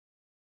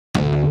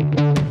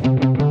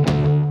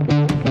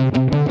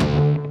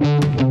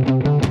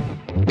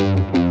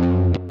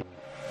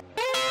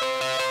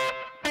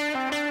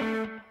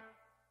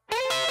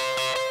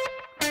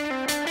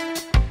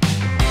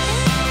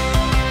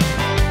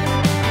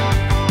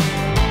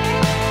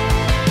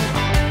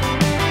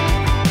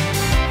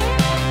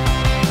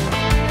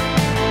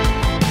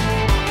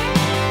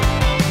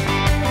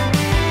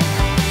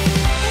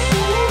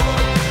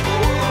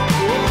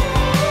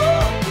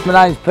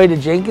My name's Peter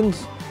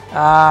Jenkins.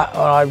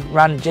 I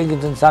run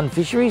Jenkins and Son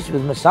Fisheries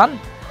with my son.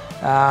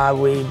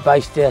 We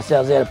based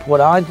ourselves out of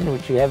Port Arlington,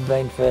 which we have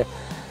been for,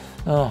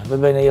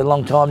 we've been here a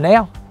long time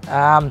now.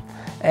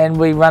 And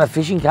we run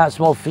a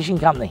small fishing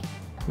company.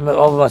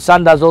 My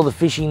son does all the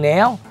fishing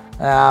now.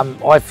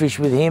 I fish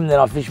with him, then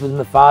I fished with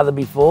my father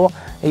before.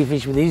 He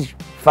fished with his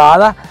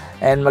father,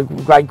 and my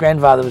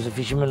great-grandfather was a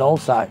fisherman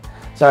also.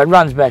 So it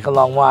runs back a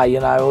long way, you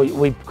know.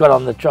 We've got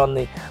on the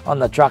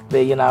truck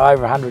there, you know,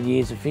 over 100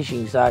 years of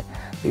fishing, so it'd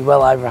be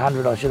well over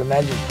 100, I should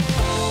imagine.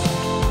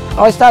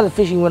 I started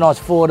fishing when I was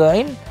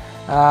 14.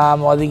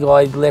 I think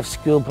I left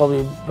school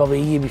probably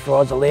a year before I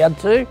was allowed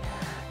to,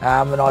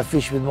 and I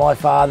fished with my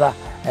father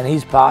and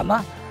his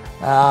partner,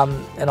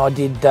 and I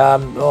did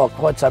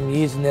quite some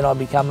years, and then I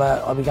become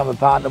a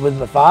partner with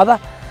my father,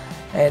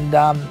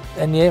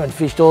 and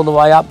fished all the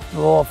way up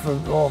for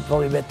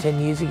probably about 10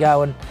 years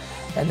ago,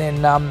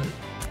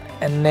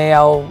 and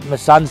now my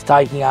son's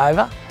taking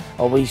over,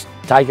 or we've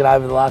taken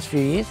over the last few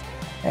years,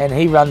 and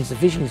he runs the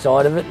fishing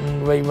side of it,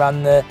 and we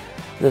run the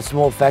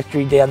small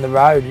factory down the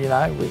road. You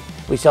know,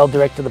 we sell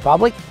direct to the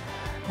public,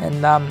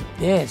 and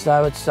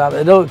so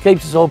it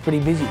keeps us all pretty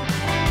busy.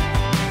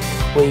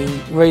 We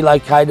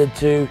relocated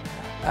to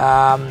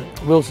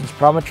Wilson's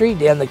Promontory,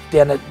 down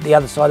at the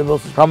other side of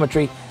Wilson's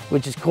Promontory,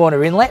 which is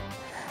Corner Inlet,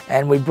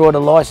 and we brought a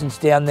licence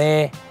down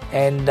there,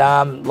 and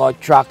like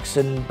trucks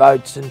and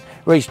boats, and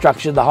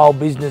restructured the whole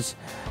business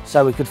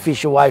so we could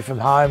fish away from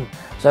home.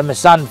 So my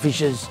son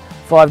fishes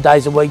 5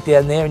 days a week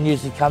down there and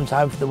usually comes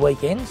home for the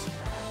weekends.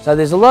 So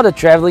there's a lot of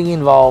travelling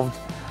involved,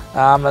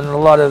 and a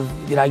lot of,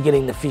 you know,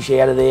 getting the fish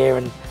out of there,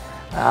 and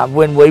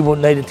when we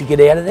needed to get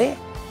out of there,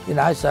 you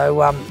know.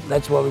 So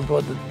that's why we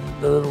brought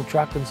the little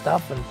truck and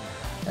stuff,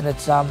 and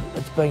it's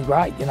been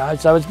great, you know.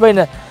 So it's been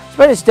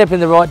a step in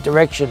the right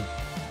direction,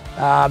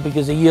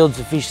 because the yields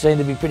of fish seem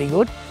to be pretty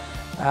good.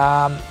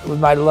 We've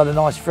made a lot of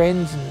nice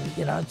friends, and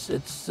you know, it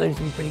seems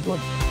to be pretty good.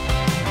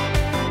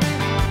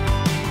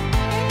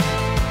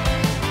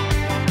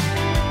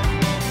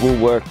 We'll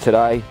work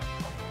today,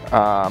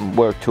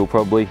 work till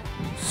probably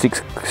 6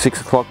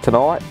 o'clock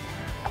tonight,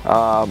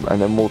 and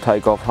then we'll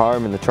take off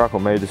home, and the truck will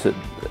meet us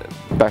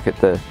back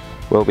at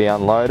where we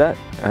unload at,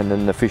 and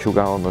then the fish will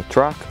go on the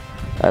truck,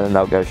 and then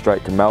they'll go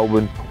straight to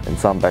Melbourne, and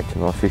some back to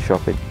my fish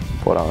shop in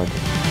Port Arlington.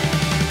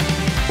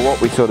 What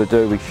we sort of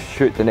do, we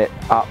shoot the net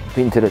up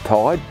into the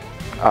tide,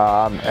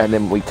 and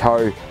then we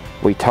tow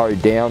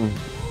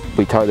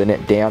the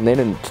net down then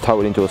and tow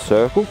it into a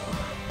circle,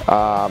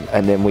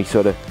 and then we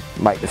sort of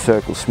make the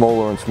circle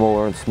smaller and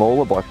smaller and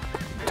smaller by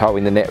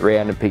towing the net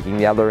round and picking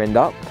the other end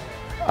up,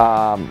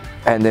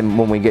 and then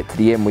when we get to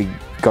the end, we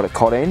got a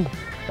cod end,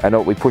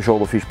 and we push all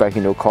the fish back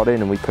into a cod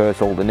end, and we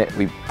purse all the net.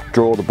 We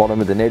draw the bottom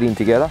of the net in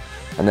together,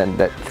 and then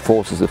that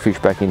forces the fish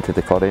back into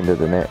the cod end of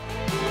the net.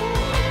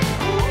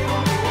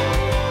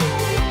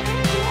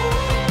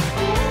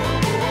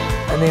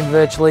 And then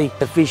virtually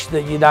the fish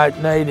that you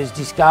don't need is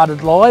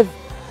discarded live,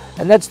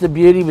 and that's the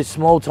beauty with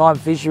small time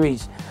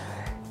fisheries.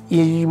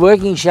 You're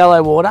working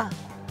shallow water.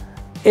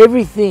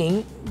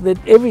 Everything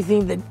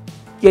that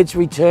gets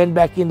returned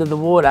back into the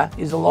water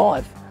is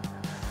alive.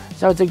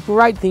 So it's a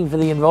great thing for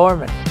the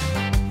environment.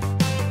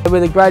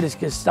 We're the greatest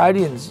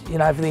custodians, you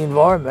know, for the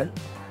environment,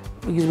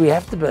 because we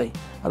have to be.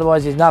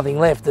 Otherwise there's nothing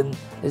left, and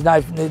there's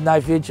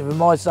no future for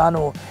my son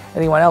or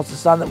anyone else's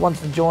son that wants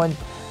to join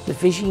the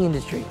fishing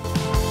industry.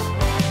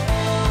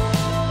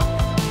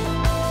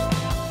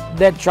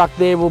 That truck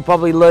there will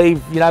probably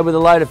leave, you know, with a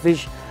load of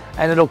fish,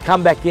 and it'll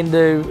come back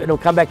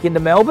into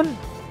Melbourne,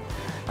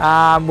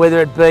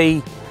 whether it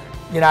be,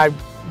 you know,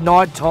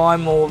 night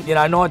time or, you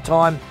know, night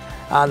time.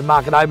 The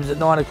market opens at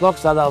 9 o'clock,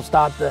 so they'll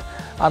start to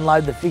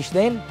unload the fish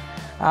then,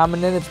 and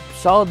then it's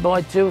sold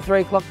by 2 or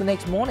 3 o'clock the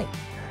next morning.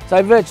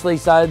 So virtually,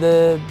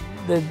 the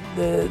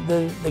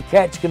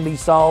catch can be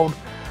sold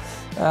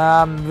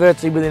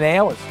virtually within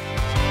hours.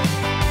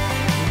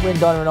 When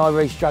Donna and I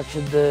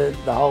restructured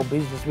the whole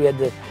business, we had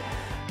to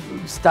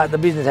the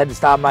business had to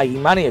start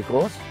making money, of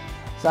course.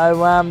 So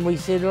we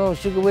said, "Oh,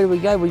 sugar, where do we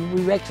go?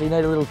 We actually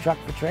need a little truck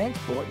for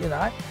transport, you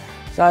know."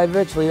 So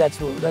virtually that's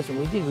what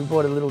we did. We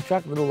bought a little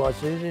truck, a little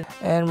Isuzu,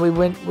 and we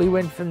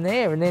went from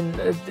there. And then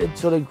it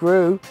sort of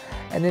grew,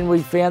 and then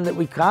we found that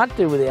we can't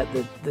do without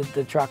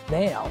the truck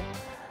now.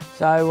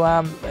 So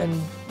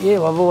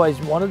I've always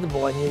wanted to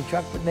buy a new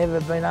truck, but never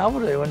been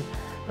able to.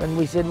 And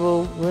we said,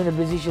 well, we're in a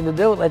position to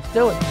do it. Let's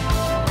do it.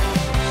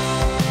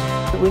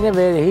 We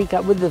never had a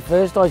hiccup with the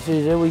first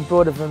Isuzu. We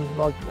bought it from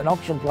like an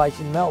auction place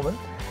in Melbourne,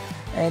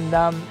 and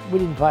we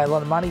didn't pay a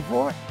lot of money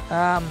for it.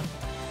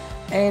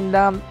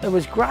 It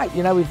was great,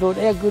 you know. We thought,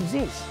 how good's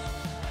this?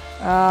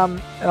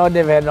 And I'd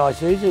never had an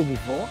Isuzu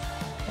before,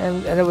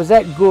 and it was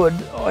that good.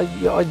 I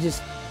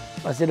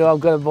said, oh, I've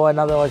got to buy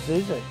another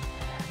Isuzu,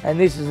 and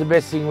this is the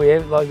best thing we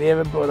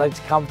ever bought. Like,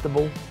 it's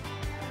comfortable,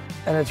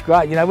 and it's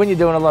great. You know, when you're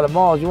doing a lot of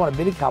miles, you want a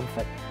bit of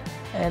comfort,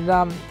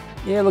 and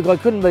yeah, look, I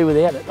couldn't be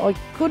without it. I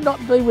could not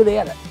be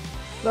without it.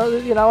 So,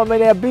 you know, I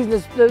mean, our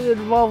business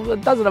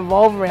it doesn't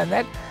evolve around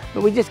that,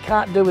 but we just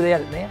can't do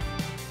without it now.